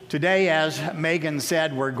Today, as Megan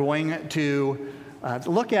said, we're going to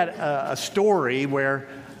look at a story where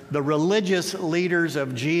the religious leaders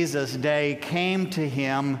of Jesus' day came to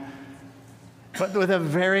him, but with a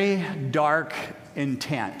very dark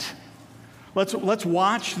intent. Let's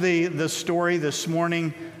watch the story this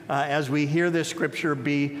morning as we hear this scripture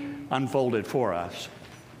be unfolded for us.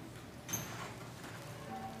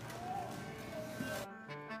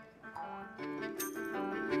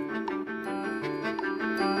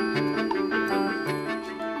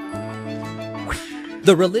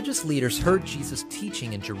 The religious leaders heard Jesus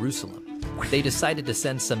teaching in Jerusalem. They decided to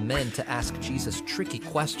send some men to ask Jesus tricky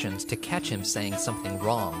questions to catch him saying something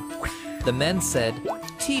wrong. The men said,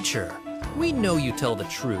 "Teacher, we know you tell the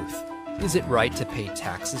truth. Is it right to pay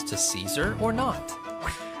taxes to Caesar or not?"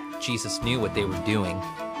 Jesus knew what they were doing.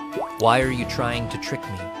 "Why are you trying to trick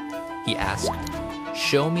me?" he asked.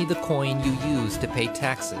 "Show me the coin you use to pay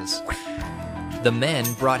taxes." The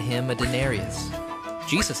men brought him a denarius.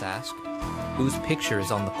 Jesus asked, "Whose picture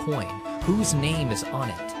is on the coin? Whose name is on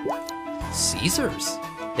it?" "Caesar's,"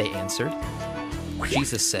 they answered.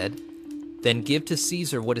 Jesus said, "Then give to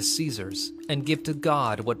Caesar what is Caesar's, and give to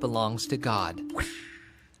God what belongs to God."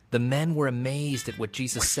 The men were amazed at what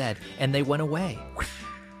Jesus said, and they went away.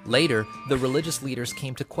 Later, the religious leaders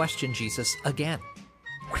came to question Jesus again.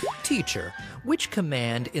 "Teacher, which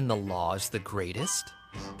command in the law is the greatest?"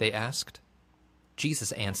 they asked.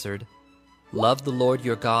 Jesus answered, "Love the Lord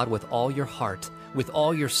your God with all your heart, with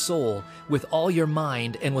all your soul, with all your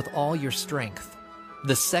mind, and with all your strength.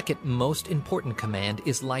 The second most important command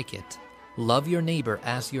is like it. Love your neighbor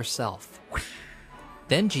as yourself."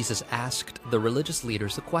 Then Jesus asked the religious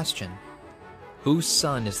leaders a question. "Whose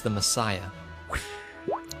son is the Messiah?"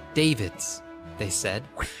 "David's," they said.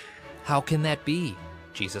 "How can that be?"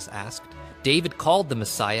 Jesus asked. "David called the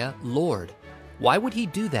Messiah Lord. Why would he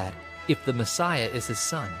do that if the Messiah is his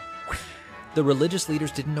son?" The religious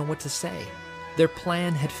leaders didn't know what to say. Their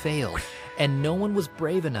plan had failed, and no one was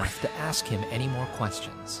brave enough to ask him any more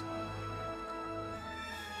questions.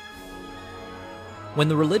 When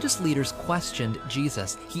the religious leaders questioned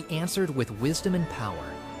Jesus, he answered with wisdom and power.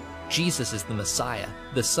 Jesus is the Messiah,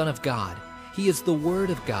 the Son of God. He is the Word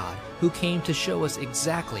of God who came to show us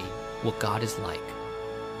exactly what God is like.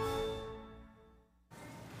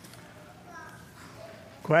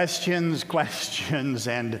 Questions,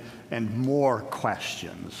 and more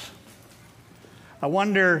questions. I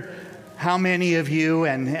wonder how many of you,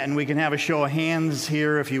 and we can have a show of hands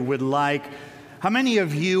here if you would like, how many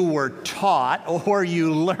of you were taught or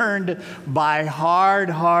you learned by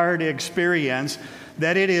hard experience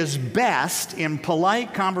that it is best in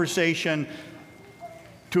polite conversation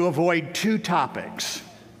to avoid two topics?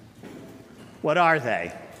 What are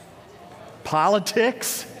they?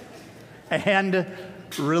 Politics and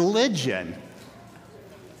religion.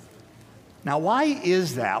 Now, why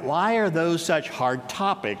is that? Why are those such hard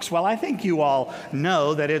topics? Well, I think you all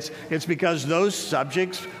know that it's because those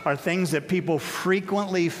subjects are things that people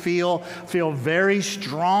frequently feel very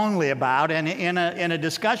strongly about, and in a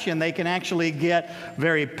discussion they can actually get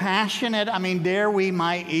very passionate. I mean, dare we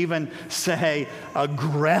might even say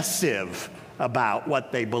aggressive about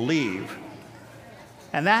what they believe.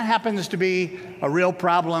 And that happens to be a real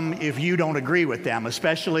problem if you don't agree with them,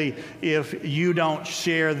 especially if you don't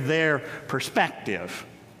share their perspective.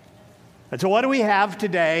 And so what do we have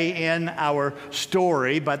today in our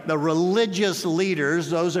story but the religious leaders?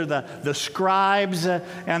 Those are the scribes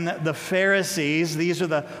and the Pharisees. These are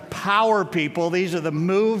the power people. These are the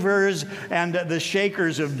movers and the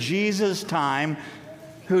shakers of Jesus' time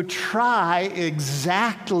who try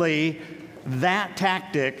exactly that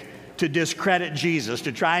tactic to discredit Jesus,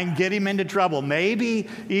 to try and get him into trouble, maybe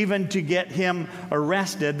even to get him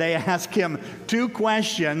arrested. They ask him two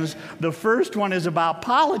questions. The first one is about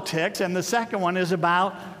politics, and the second one is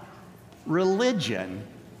about religion.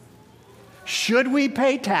 Should we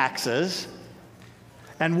pay taxes?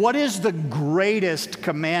 And what is the greatest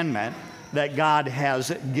commandment that God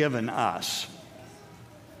has given us?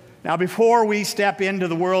 Now, before we step into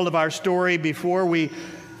the world of our story, before we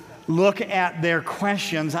look at their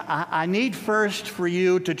questions, I need first for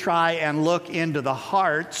you to try and look into the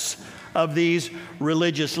hearts of these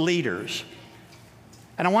religious leaders.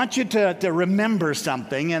 And I want you to remember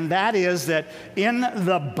something, and that is that in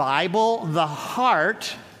the Bible, the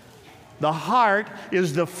heart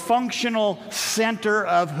is the functional center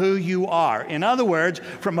of who you are. In other words,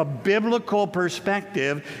 from a biblical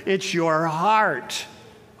perspective, it's your heart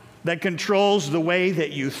that controls the way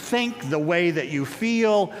that you think, the way that you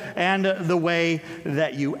feel, and the way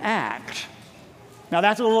that you act. Now,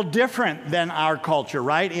 that's a little different than our culture,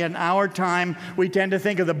 right? In our time, we tend to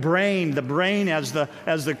think of the brain as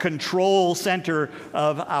the control center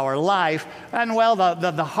of our life. And, well,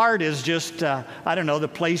 the heart is just, the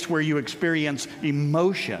place where you experience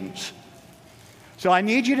emotions. So I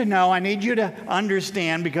need you to know, I need you to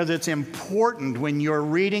understand, because it's important when you're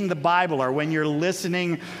reading the Bible or when you're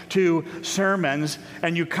listening to sermons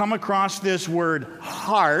and you come across this word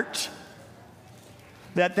heart,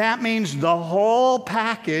 that means the whole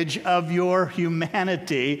package of your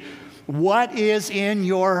humanity. What is in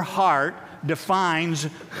your heart defines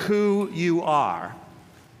who you are.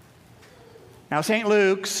 Now, St.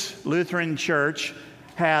 Luke's Lutheran Church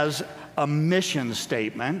has a mission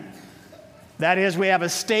statement. That is, we have a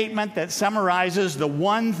statement that summarizes the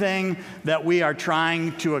one thing that we are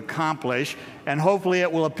trying to accomplish, and hopefully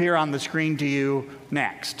it will appear on the screen to you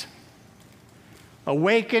next.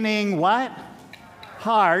 Awakening what?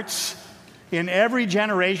 Hearts in every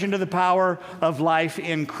generation to the power of life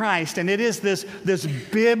in Christ. And it is this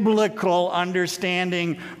biblical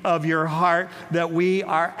understanding of your heart that we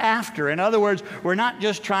are after. In other words, we're not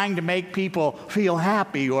just trying to make people feel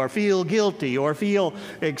happy or feel guilty or feel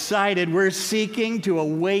excited. We're seeking to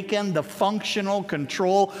awaken the functional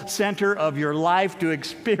control center of your life to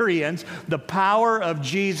experience the power of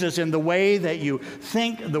Jesus in the way that you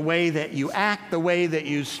think, the way that you act, the way that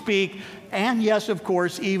you speak, and yes, of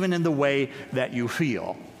course, even in the way that you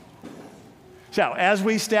feel. So, as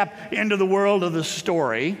we step into the world of the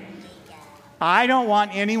story, I don't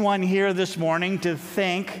want anyone here this morning to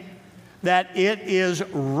think that it is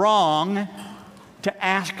wrong to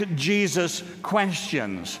ask Jesus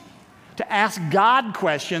questions, to ask God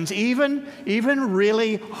questions, even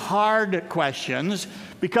really hard questions,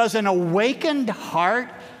 because an awakened heart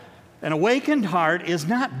is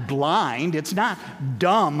not blind, it's not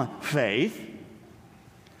dumb faith.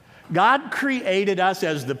 God created us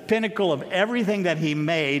as the pinnacle of everything that He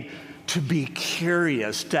made to be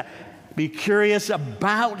curious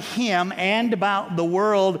about Him and about the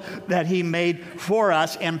world that He made for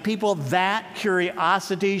us. And people, that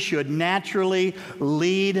curiosity should naturally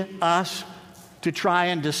lead us to try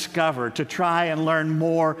and discover, to try and learn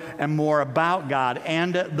more and more about God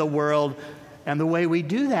and the world. And the way we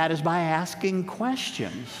do that is by asking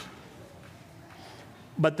questions.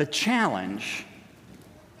 But the challenge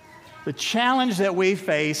that we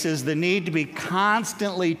face is the need to be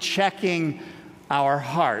constantly checking our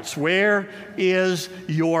hearts. Where is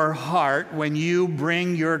your heart when you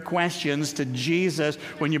bring your questions to Jesus,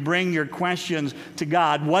 when you bring your questions to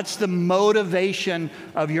God? What's the motivation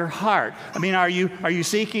of your heart? I mean, are you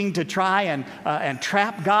seeking to try and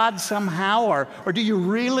trap God somehow, or do you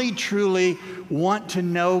really, truly want to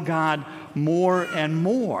know God more and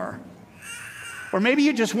more? Or maybe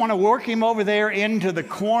you just want to work Him over there into the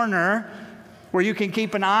corner where you can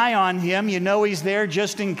keep an eye on Him. You know He's there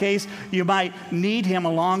just in case you might need Him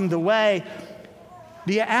along the way.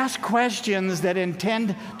 Do you ask questions that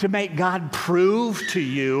intend to make God prove to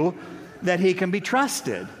you that He can be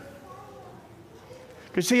trusted?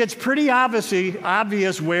 Because, see, it's pretty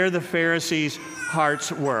obvious where the Pharisees'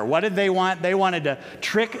 hearts were. What did they want? They wanted to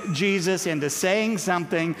trick Jesus into saying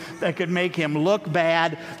something that could make Him look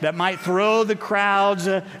bad, that might throw the crowds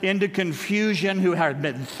into confusion who had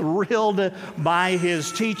been thrilled by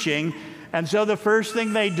His teaching. And so the first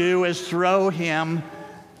thing they do is throw Him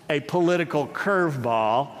a political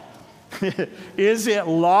curveball. Is it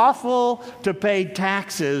lawful to pay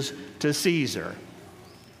taxes to Caesar?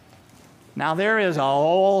 Now, there is a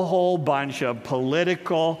whole bunch of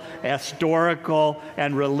political, historical,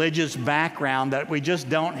 and religious background that we just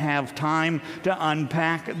don't have time to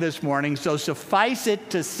unpack this morning. So suffice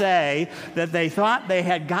it to say that they thought they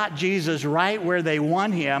had got Jesus right where they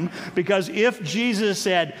want Him, because if Jesus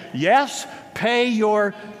said, yes, pay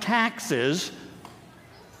your taxes,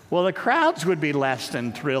 well, the crowds would be less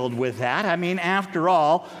than thrilled with that. I mean, after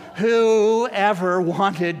all, who ever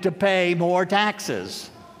wanted to pay more taxes?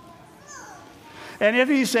 And if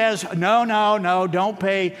He says, no, don't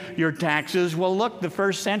pay your taxes, well, look, the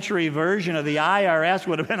first century version of the IRS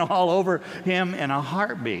would have been all over Him in a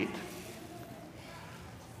heartbeat.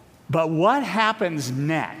 But what happens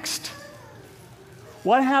next?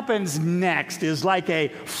 What happens next is like a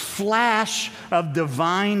flash of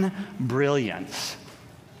divine brilliance.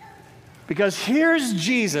 Because here's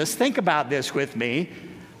Jesus, think about this with me,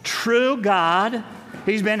 true God.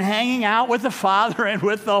 He's been hanging out with the Father and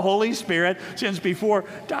with the Holy Spirit since before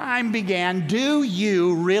time began. Do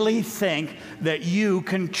you really think that you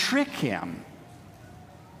can trick Him?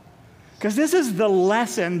 Because this is the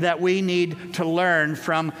lesson that we need to learn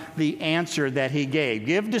from the answer that he gave.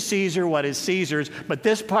 Give to Caesar what is Caesar's, but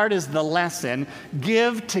this part is the lesson.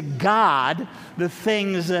 Give to God the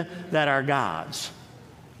things that are God's.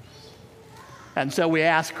 And so we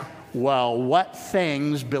ask, well, what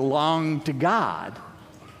things belong to God?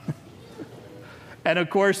 And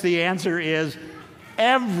of course, the answer is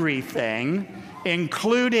everything,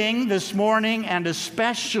 including this morning and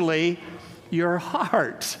especially your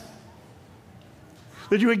heart.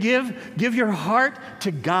 That you would give your heart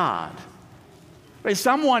to God.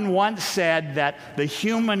 Someone once said that the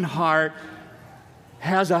human heart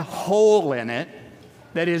has a hole in it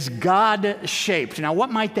that is God-shaped. Now,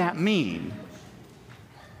 what might that mean?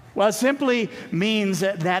 Well, it simply means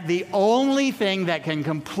that the only thing that can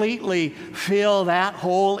completely fill that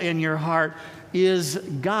hole in your heart is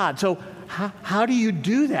God. So how do you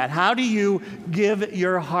do that? How do you give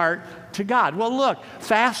your heart to God? Well, look,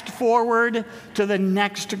 fast forward to the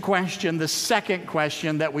next question, the second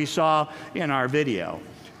question that we saw in our video.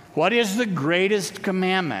 What is the greatest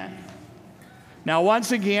commandment? Now,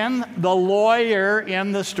 once again, the lawyer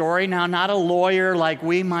in the story, now not a lawyer like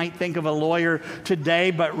we might think of a lawyer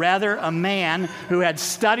today, but rather a man who had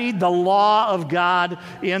studied the law of God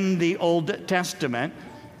in the Old Testament.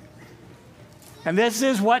 And this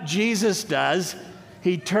is what Jesus does.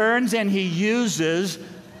 He turns and he uses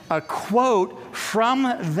a quote from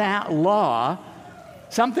that law,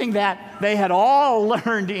 something that they had all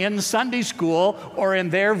learned in Sunday school or in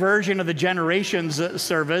their version of the generations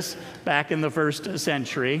service back in the first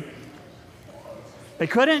century. They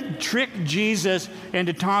couldn't trick Jesus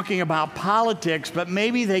into talking about politics, but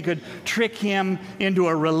maybe they could trick him into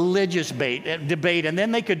a religious debate, and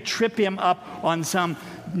then they could trip him up on some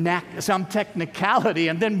technicality,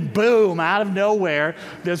 and then boom, out of nowhere,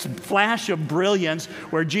 this flash of brilliance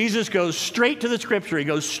where Jesus goes straight to the scripture, he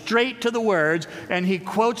goes straight to the words, and he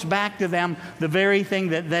quotes back to them the very thing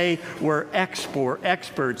that they were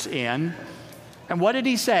experts in. And what did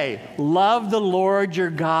he say? Love the Lord your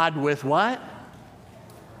God with what?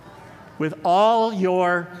 With all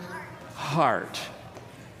your heart.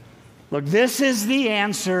 Look, this is the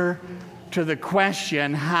answer to the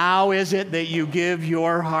question, how is it that you give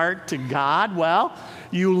your heart to God? Well,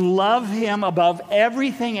 you love him above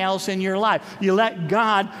everything else in your life. You let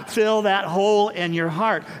God fill that hole in your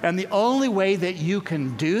heart. And the only way that you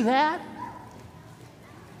can do that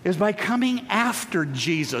is by coming after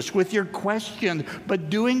Jesus with your questions, but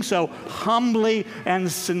doing so humbly and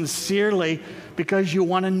sincerely because you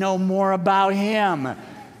want to know more about him.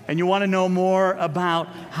 And you want to know more about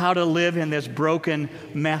how to live in this broken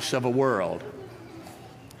mess of a world.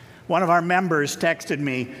 One of our members texted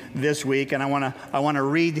me this week, and I want to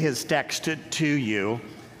read his text to you,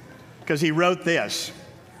 because he wrote this.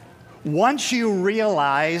 Once you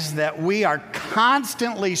realize that we are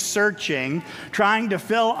constantly searching, trying to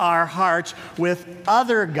fill our hearts with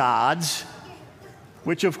other gods,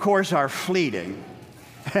 which of course are fleeting,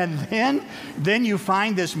 and then you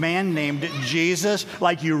find this man named Jesus,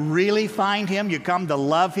 like you really find him, you come to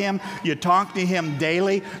love him, you talk to him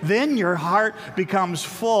daily, then your heart becomes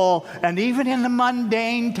full, and even in the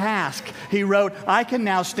mundane task, he wrote, I can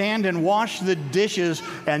now stand and wash the dishes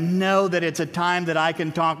and know that it's a time that I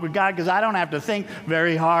can talk with God, because I don't have to think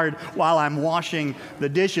very hard while I'm washing the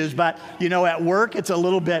dishes. But, you know, at work, it's a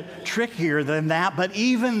little bit trickier than that, but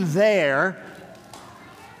even there,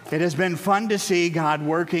 it has been fun to see God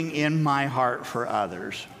working in my heart for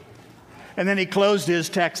others. And then he closed his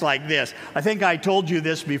text like this. I think I told you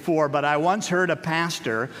this before, but I once heard a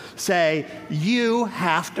pastor say, you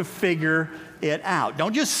have to figure it out.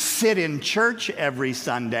 Don't just sit in church every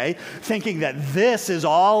Sunday thinking that this is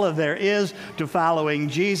all of there is to following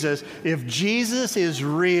Jesus. If Jesus is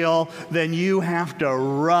real, then you have to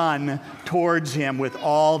run towards him with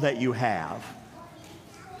all that you have.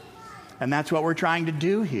 And that's what we're trying to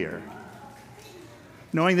do here.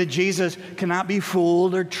 Knowing that Jesus cannot be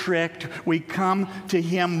fooled or tricked, we come to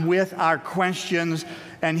him with our questions,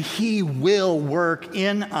 and he will work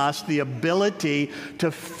in us the ability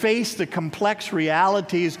to face the complex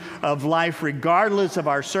realities of life, regardless of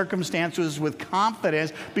our circumstances, with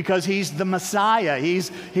confidence, because he's the Messiah,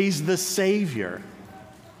 he's the Savior.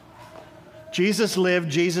 Jesus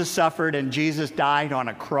lived, Jesus suffered, and Jesus died on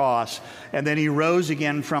a cross. And then he rose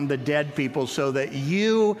again from the dead, people, so that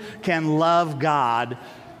you can love God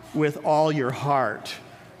with all your heart.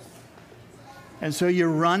 And so you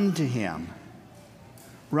run to him.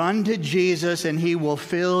 Run to Jesus, and he will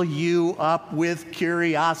fill you up with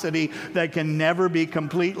curiosity that can never be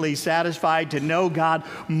completely satisfied, to know God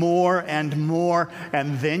more and more.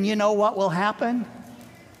 And then you know what will happen?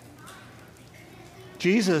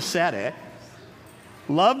 Jesus said it.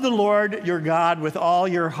 Love the Lord your God with all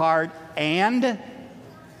your heart and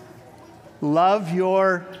love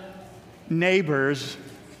your neighbors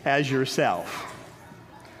as yourself.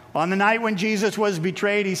 On the night when Jesus was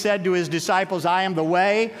betrayed, he said to his disciples, I am the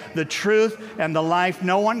way, the truth, and the life.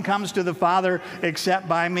 No one comes to the Father except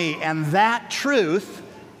by me. And that truth,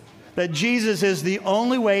 that Jesus is the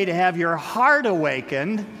only way to have your heart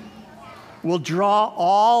awakened, will draw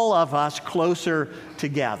all of us closer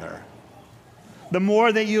together. The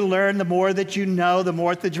more that you learn, the more that you know, the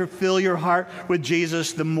more that you fill your heart with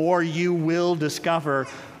Jesus, the more you will discover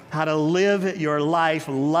how to live your life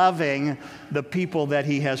loving the people that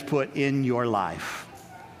he has put in your life.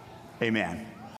 Amen.